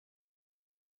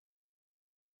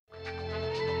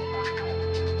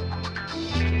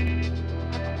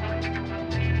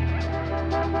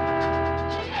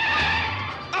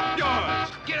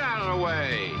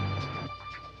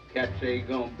say he's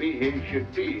gonna be here, he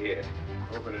should be here.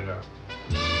 Open it up.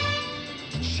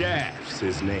 Shaft's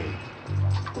his name.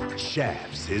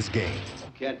 Shaft's his game.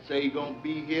 Can't say he's gonna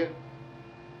be here,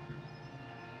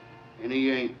 and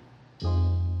he ain't.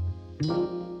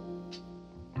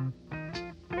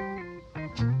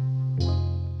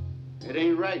 It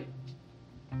ain't right.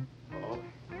 Oh.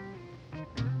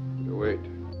 You wait.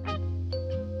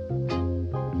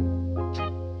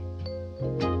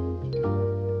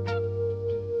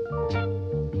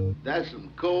 That's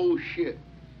some cold shit.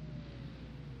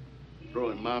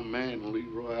 Throwing my man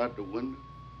Leroy out the window.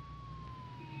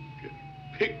 Just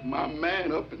picked my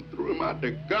man up and threw him out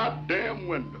the goddamn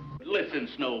window. Listen,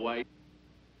 Snow White.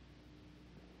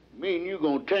 Me and you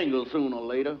gonna tangle sooner or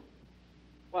later.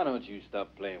 Why don't you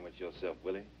stop playing with yourself,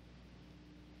 Willie?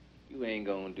 You ain't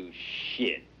gonna do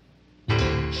shit.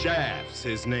 Shaft's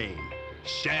his name.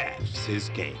 Shaft's his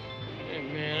game. Hey,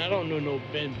 man, I don't know no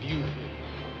Ben Buford.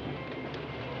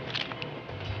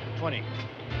 20.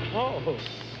 Oh,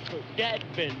 that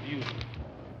Ben Buford.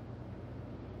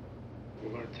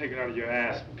 We're gonna take it out of your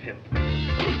ass, pimp.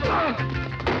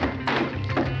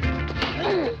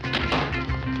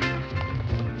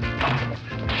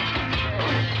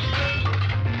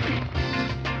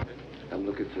 I'm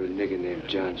looking for a nigger named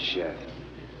John Shaft.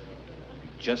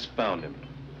 Just found him.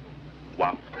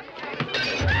 Wow.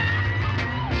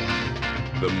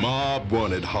 The mob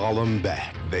wanted Harlem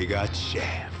back. They got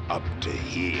Shaft up to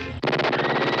here.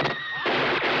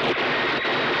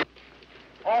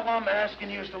 All I'm asking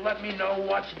you is to let me know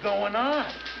what's going on.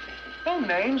 No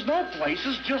names, no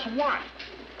places, just what?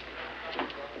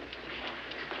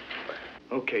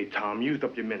 Okay, Tom, used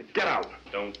up your minute. Get out.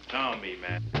 Don't Tom me,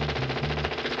 man.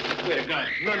 Where's the gun?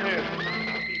 None here.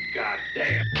 I'll be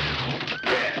goddamn.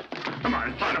 Yeah. Come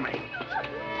on, in front of me.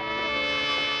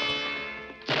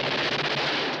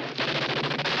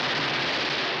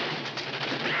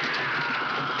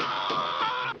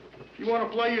 You want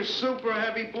to play your super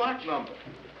heavy black number?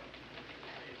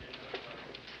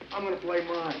 I'm going to play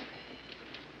mine.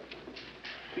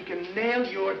 We can nail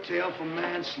your tail for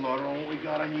manslaughter on what we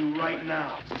got on you right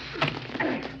now.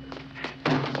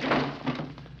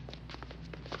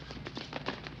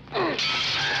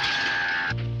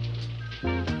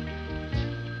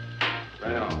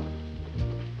 Right on.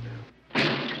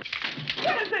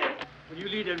 What is it? When you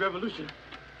lead that revolution,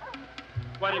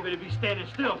 why they better be standing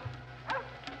still?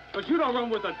 But you don't run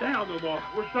with a down no more.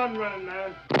 We're done running,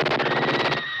 man.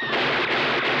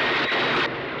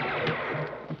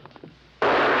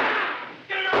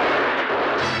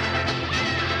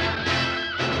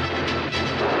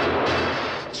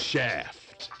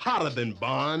 Shaft. Hotter than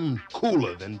Bond,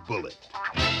 cooler than Bullet.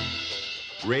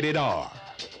 Rated R.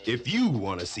 If you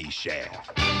want to see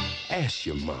Shaft, ask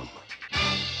your mama.